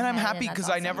thinking. And I'm happy because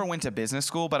I never went to business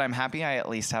school, but I'm happy I at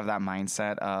least have that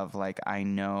mindset of like, I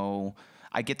know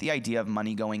I get the idea of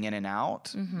money going in and out.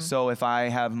 Mm-hmm. So if I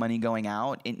have money going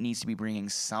out, it needs to be bringing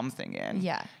something in.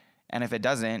 Yeah. And if it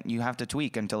doesn't, you have to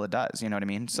tweak until it does. You know what I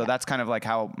mean? So that's kind of like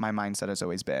how my mindset has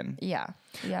always been. Yeah.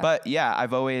 Yeah. But yeah,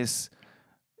 I've always,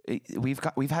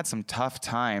 we've had some tough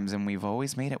times and we've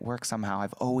always made it work somehow.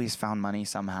 I've always found money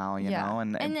somehow, you know,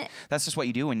 and that's just what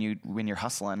you do when you're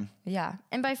hustling. Yeah.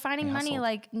 And by finding money,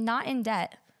 like not in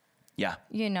debt. Yeah.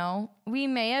 You know, we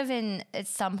may have at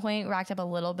some point racked up a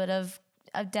little bit of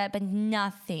debt, but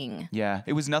nothing. Yeah.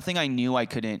 It was nothing I knew I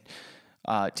couldn't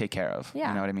take care of. Yeah.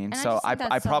 You know what I mean? And so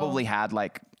I probably had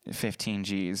like 15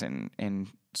 G's in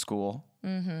school.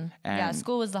 Mm-hmm. Yeah,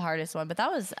 school was the hardest one, but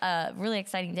that was a really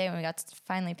exciting day when we got to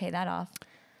finally pay that off.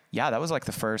 Yeah, that was like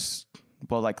the first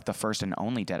and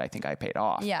only debt I think I paid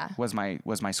off. Yeah. Was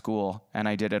my school, and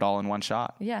I did it all in one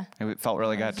shot. Yeah. It felt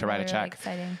really good to write a check.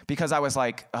 Exciting. Because I was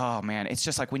like, oh man, it's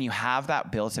just like when you have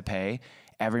that bill to pay,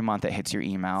 every month it hits your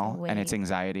email and it's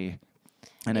anxiety.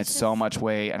 And it's so much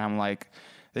weight, and I'm like,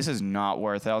 this is not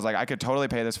worth it. I was like, I could totally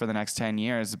pay this for the next 10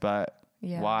 years, but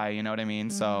why? You know what I mean?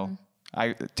 Mm-hmm. So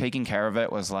taking care of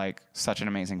it was like such an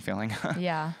amazing feeling.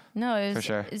 Yeah, no, it was, for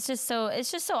sure. It's just so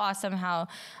awesome how,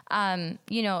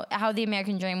 you know, how the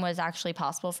American dream was actually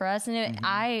possible for us. And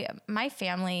my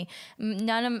family,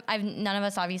 none of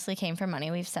us obviously came from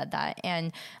money. We've said that.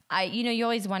 And you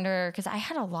always wonder, cause I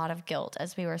had a lot of guilt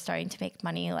as we were starting to make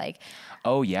money. Like,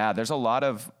 oh yeah, there's a lot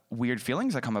of weird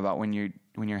feelings that come about when you're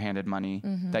handed money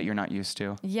that you're not used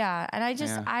to. Yeah. And I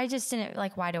just didn't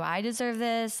like, why do I deserve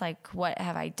this? Like, what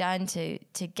have I done to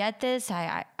get this?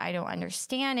 I don't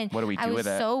understand. And what do we do with it?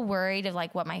 I was so worried of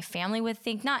like what my family would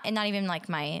think, not even like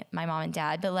my mom and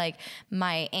dad, but like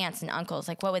my aunts and uncles,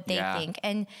 like what would they think?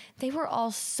 And they were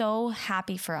all so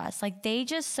happy for us. Like they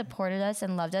just supported us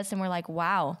and loved us. And we're like,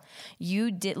 wow,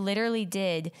 you literally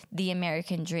did the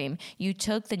American dream. You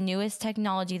took the newest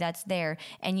technology that's there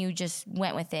and you just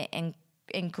went with it and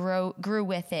grew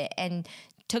with it and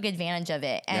took advantage of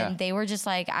it. And they were just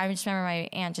like, I just remember my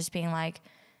aunt just being like,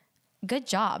 good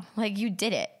job. Like you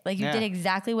did it. Like you did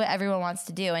exactly what everyone wants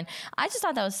to do. And I just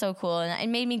thought that was so cool. And it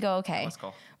made me go, okay,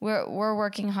 cool. We're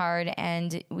working hard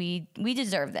and we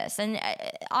deserve this. And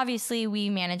obviously we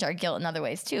manage our guilt in other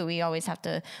ways too. We always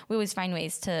find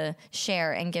ways to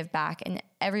share and give back in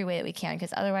every way that we can.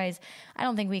 Cause otherwise I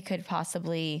don't think we could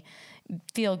possibly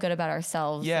feel good about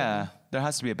ourselves. Yeah. There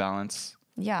has to be a balance.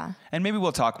 Yeah. And maybe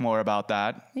we'll talk more about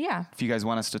that. Yeah. If you guys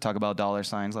want us to talk about dollar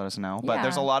signs, let us know. But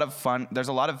there's a lot of fun. There's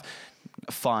definitely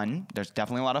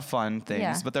a lot of fun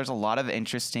things, but there's a lot of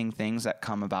interesting things that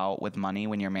come about with money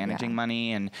when you're managing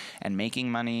money and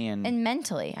making money and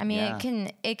mentally. I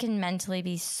mean, it can mentally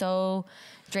be so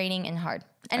draining and hard.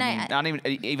 And I mean,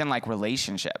 not even like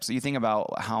relationships. You think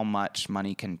about how much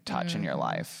money can touch in your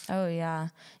life. Oh yeah.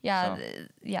 Yeah. So.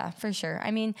 Yeah, for sure.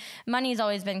 I mean, money's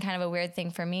always been kind of a weird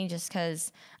thing for me just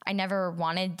because I never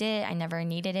wanted it. I never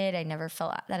needed it. I never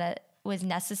felt that it was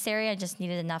necessary. I just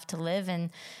needed enough to live. And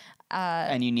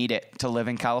you need it to live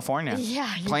in California.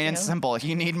 Yeah. Plain and simple.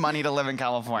 You need money to live in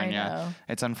California. I know.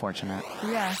 It's unfortunate.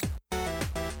 Yeah.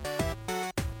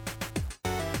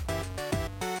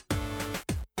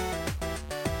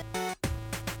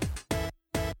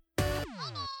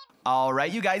 All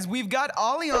right, you guys, we've got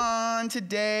Ollie on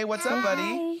today. What's up,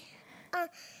 buddy?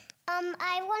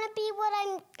 I want to be what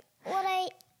I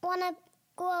want to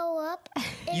grow up.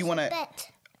 You want to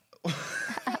bet.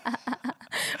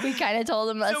 We kind of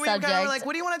told him a subject. So we were kind of like,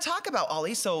 what do you want to talk about,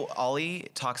 Ollie? So Ollie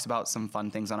talks about some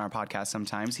fun things on our podcast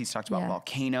sometimes. He's talked about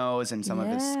volcanoes and some of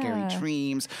his scary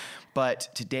dreams. But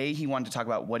today he wanted to talk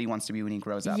about what he wants to be when he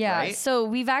grows up, right? So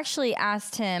we've actually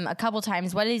asked him a couple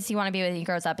times, what does he want to be when he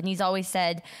grows up? And he's always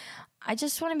said, I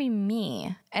just want to be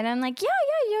me. And I'm like, you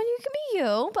can be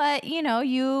you. But,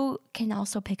 you can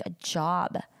also pick a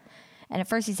job. And at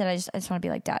first he said, I just want to be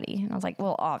like daddy. And I was like,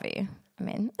 well, Avi. I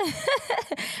mean,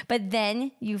 but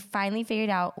then you finally figured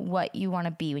out what you want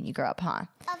to be when you grow up, huh?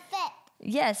 A vet.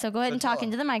 Yeah, so go ahead and talk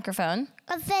into the microphone.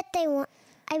 A vet I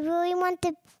really want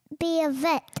to be a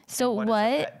vet. So what does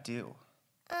a vet do?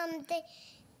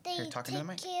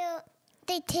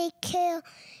 They take care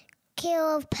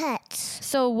of pets.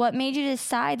 So what made you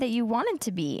decide that you wanted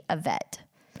to be a vet?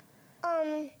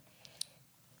 My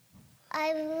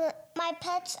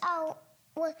pets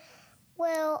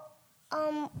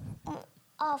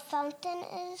a fountain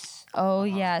is? Oh,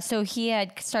 yeah. So he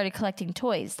had started collecting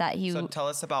toys that he... So tell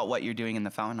us about what you're doing in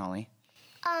the fountain, Ollie.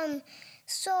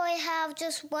 So I have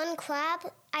just one crab.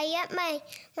 I let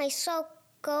my sock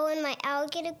go and my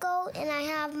alligator go, and I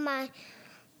have my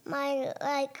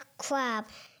crab.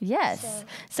 Yes.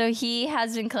 So he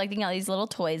has been collecting all these little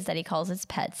toys that he calls his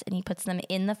pets, and he puts them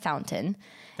in the fountain.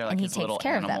 They're like and he his takes little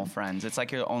care of animal them. friends. It's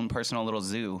like your own personal little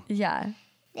zoo. Yeah.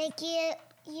 Like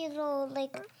you know,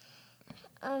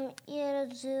 you're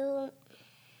a zoo.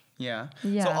 Yeah.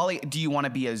 Yeah. So, Ollie, do you want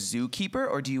to be a zookeeper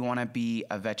or do you want to be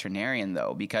a veterinarian,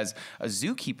 though? Because a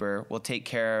zookeeper will take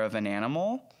care of an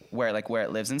animal where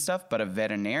it lives and stuff, but a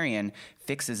veterinarian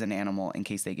fixes an animal in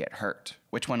case they get hurt.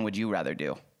 Which one would you rather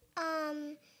do?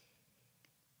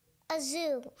 A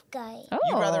zoo guy.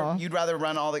 Oh. You'd rather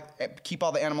keep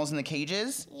all the animals in the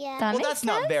cages? Yeah. That Well, makes that's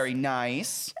not sense. very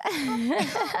nice.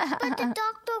 But the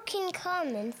doctor can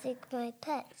come and take my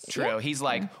pets. True. He's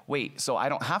like, wait, so I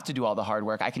don't have to do all the hard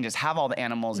work. I can just have all the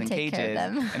animals in Take care of cages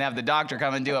them. and have the doctor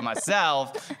come and do it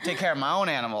myself, take care of my own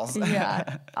animals.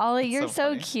 Yeah. Ollie, you're so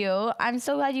funny. cute. I'm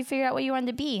so glad you figured out what you wanted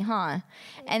to be, huh?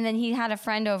 And then he had a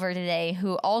friend over today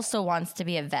who also wants to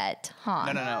be a vet,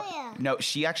 huh? No. Oh, yeah. No,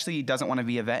 she actually doesn't want to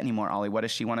be a vet anymore, Ollie. What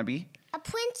does she want to be? A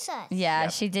princess. Yeah,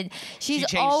 Yep. she did. She's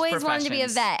changed always wanted to be a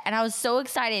professions. vet. And I was so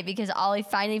excited because Ollie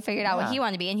finally figured out what Yeah. he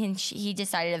wanted to be. And he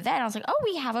decided a vet. And I was like, oh,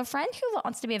 we have a friend who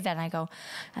wants to be a vet. And I go,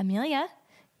 Amelia,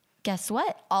 guess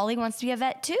what? Ollie wants to be a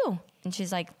vet too. And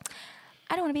she's like,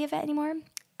 I don't want to be a vet anymore.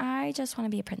 I just want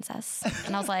to be a princess.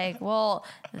 And I was like, well,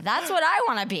 that's what I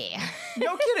want to be.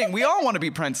 No kidding. We all want to be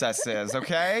princesses,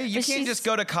 okay? You But can't she's- just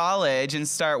go to college and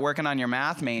start working on your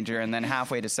math major and then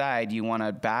halfway decide you want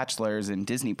a bachelor's in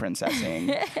Disney princessing.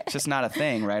 It's just not a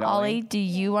thing, right, Ollie? Ollie, do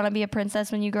you want to be a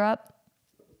princess when you grow up?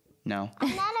 No.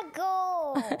 I'm not a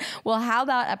girl. Well, how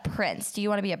about a prince? Do you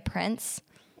want to be a prince?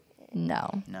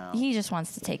 No. No. He just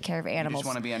wants to take care of You animals. just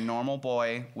want to be a normal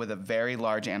boy with a very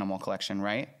large animal collection,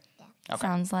 right? Okay.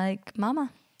 Sounds like mama.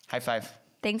 High five.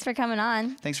 Thanks for coming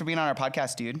on. Thanks for being on our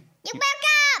podcast, dude. You're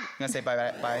welcome. You gonna say bye,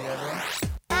 everyone?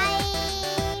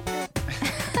 Bye.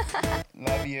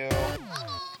 Love you.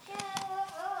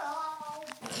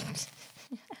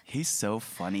 He's so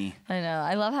funny. I know.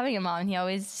 I love having a mom. He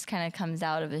always just kind of comes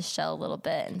out of his shell a little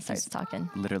bit and starts talking.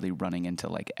 Literally running into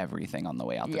like everything on the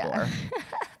way out the Yeah. door.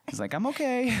 He's like, I'm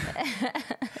okay.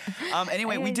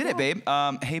 Anyway, we did it, babe.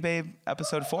 Hey, babe,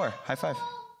 episode 4. High five.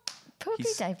 Poopy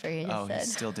diaper, he just said.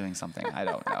 He's still doing something. I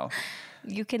don't know.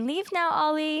 You can leave now,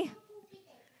 Ollie.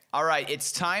 All right,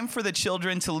 it's time for the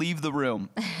children to leave the room.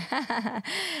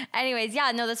 Anyways,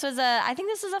 yeah, no, I think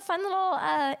this was a fun little,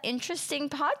 interesting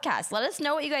podcast. Let us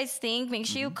know what you guys think. Make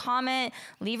sure you comment,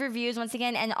 leave reviews once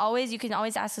again. And you can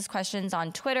always ask us questions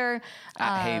on Twitter.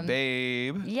 Hey,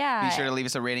 babe. yeah. Be sure to leave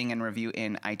us a rating and review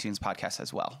in iTunes podcast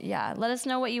as well. Yeah, let us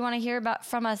know what you want to hear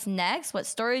from us next, what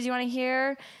stories you want to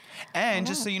hear. And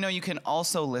just so you know, you can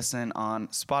also listen on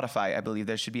Spotify. I believe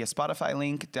there should be a Spotify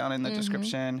link down in the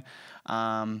description.